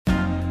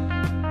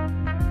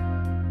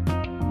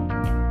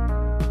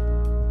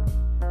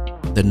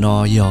The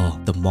Noyo,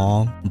 The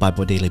Mom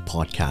Bible Daily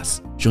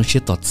Podcast. Chúng sẽ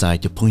tọt dài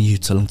cho phong yêu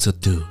cho lông sơ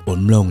từ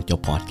ổn lông cho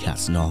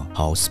podcast nó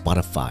hậu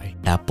Spotify,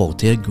 Apple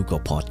thế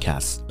Google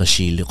Podcast là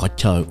chỉ lựa khó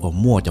chơi ở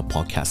mua cho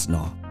podcast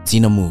nó.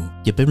 Xin mù,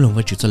 giờ bếp lông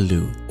với chú cho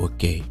lựa,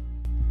 ok.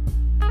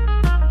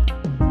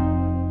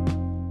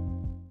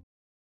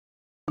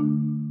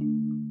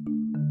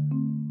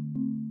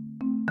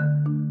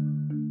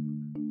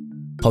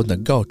 Phau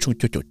nâng gạo chung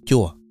cho chỗ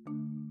chua.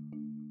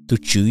 Tu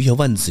chữ yếu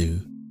văn dữ.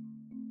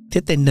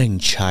 Thế tên nâng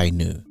trai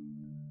nữ.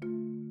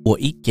 Wo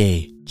ít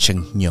kê chân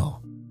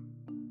nhỏ.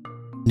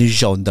 Nữ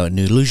dọn đỡ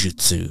nữ lưu dự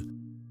chữ.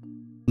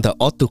 Đỡ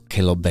ổ tu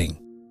kê lô bệnh.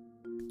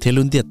 Thế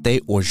luôn địa tế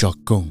ổ rõ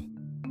công.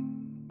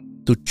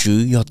 Tu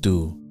chữ yếu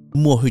tu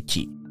mua hư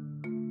chị.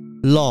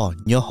 Lo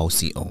nhớ hậu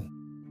sĩ ông.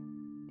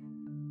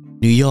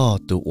 Nữ yếu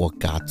tu ổ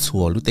cả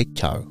chua lúc tế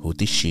chở hữu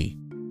tí sĩ.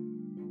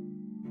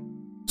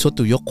 Chua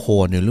tu yếu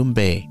khổ nữ luôn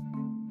bề.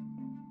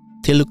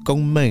 Thế lúc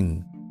công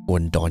mình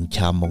ổn đón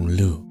cha mong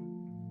lưu.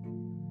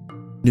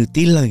 Nữ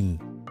tí lần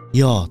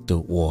do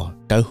từ ổ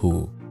đá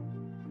hù.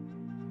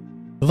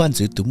 Văn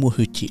dữ tụ mua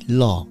hư chỉ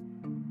lo.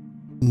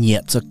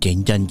 Nhẹ cho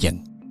kiến dân dân.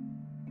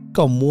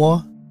 Có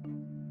mua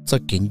cho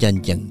kiến dân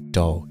dân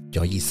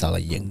cho ý xa là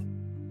dân.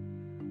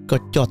 Có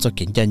cho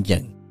kiến dân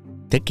dân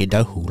thế kì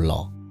đá hù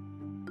lo.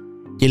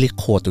 Chỉ lý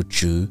khổ tụ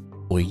chữ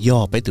ổ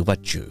do bế tụ vật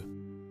chữ.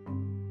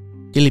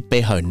 Chỉ lý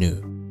bế hờ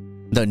nữ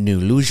đợi nữ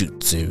lưu dự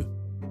chữ.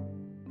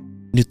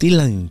 Nữ tí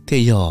lần thế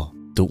do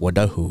tụ ổ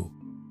đá hù.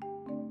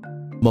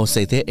 Màu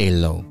xây thế ê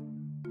lông.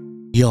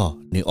 Do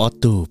nữ ổ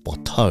tụ bỏ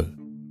thơ.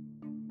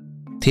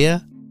 Thế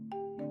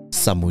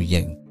xa mù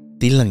dân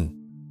tí lần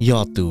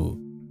do tụ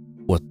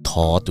ổ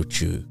thó tụ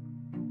chữ.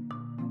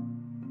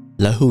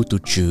 Là hù tụ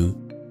chữ.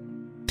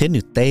 Thế nữ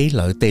tế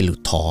lỡ tê lụ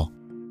thó.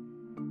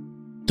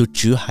 Tụ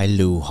chữ hai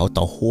lụ hậu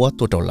tàu hóa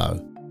tụ đầu lỡ.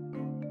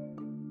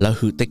 Là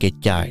hù tế kê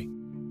chai.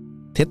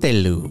 Thế tê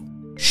lụ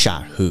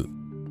xả hù.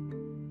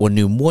 Ổ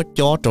nữ mua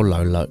chó đầu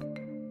lỡ lỡ.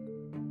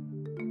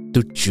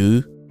 Tụ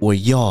chữ ổ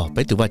do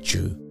bế tụ vật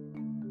chữ.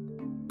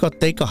 Có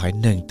tế có hải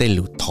nâng tê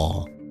lụ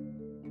thó.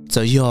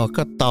 Giờ do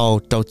có tàu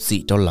trâu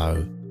dị đầu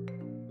lỡ.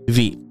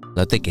 Vì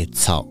là tế kê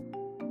chào.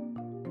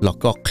 Là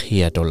có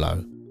khía đầu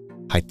lỡ.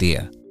 Hai tìa.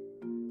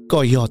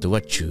 Có do tụ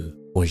vật chữ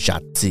ổ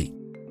rạc dị.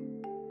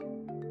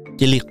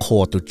 Chỉ lý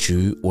khổ tụ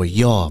chữ ổ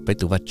do bế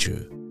tụ vật chữ.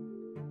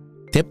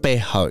 Thế bế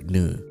hở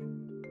nữ.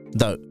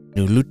 Đợi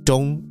nữ lưu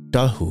trông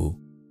đá hữu.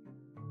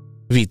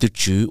 Vì tụ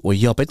chữ ổ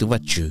do bế tụ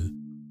vật chữ.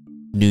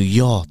 Nữ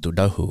do tụ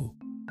đá hữu.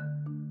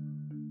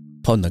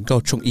 Phau nâng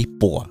gạo trong ý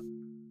bùa.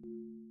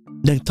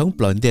 Nâng thống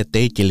blon địa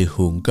tế chỉ lý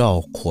hùng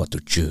gạo khổ tụ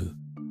chữ.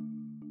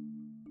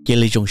 Chỉ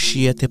lý trong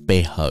xia thế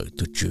bế hở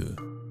tụ chữ.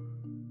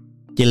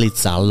 Chỉ lý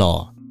giá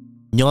lò.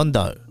 Nhón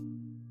đợi.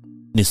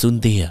 Nữ xuân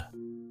địa.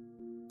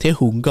 Thế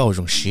hùng gạo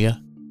trong xia.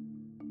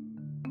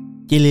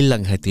 Chỉ lý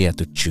lần hai địa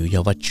tụ chữ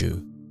yếu vật chữ.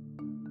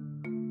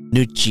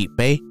 Nữ chỉ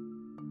bế.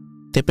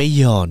 Thế bế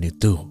do nữ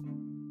tụ.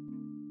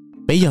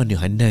 Bế do nữ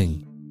hành nâng.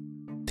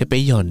 Thế bế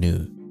do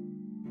nữ.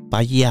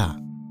 Bá ya.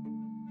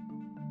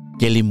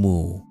 Chỉ lý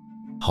mù.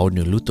 Hậu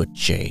nữ lưu tuột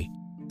chế.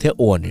 Thế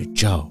ổ nữ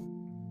trao.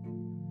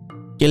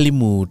 Chỉ lý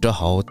mù cho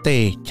hậu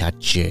tê chá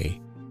chế.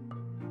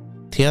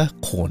 Thế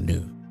khổ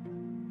nữ.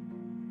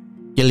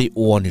 Chỉ lý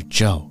ổ nữ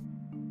trao.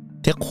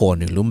 Thế khổ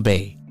nữ lùm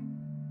bê.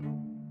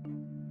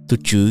 Tu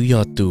chữ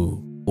do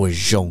tu ổ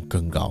rong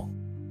cân gạo.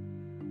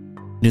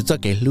 Nữ cho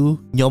cái lưu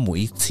nhỏ mù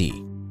ý chỉ.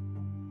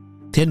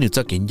 Thế nữ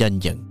cho cái nhân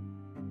dân.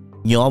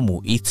 Nhỏ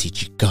mù ý chỉ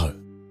chỉ cờ.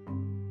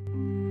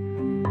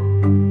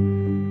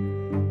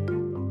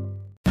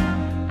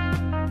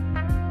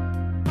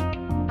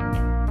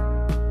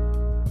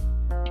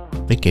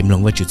 Với kém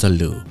lòng với chú cho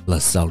lửa là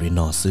sao lý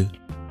nó sư.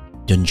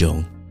 Dân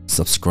dũng,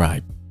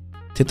 subscribe.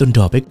 Thế tuần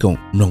đỏ với cùng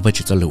lòng với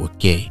chú cho lửa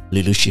ok,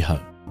 lý lưu sĩ hở.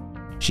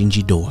 Xin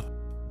chí đồ.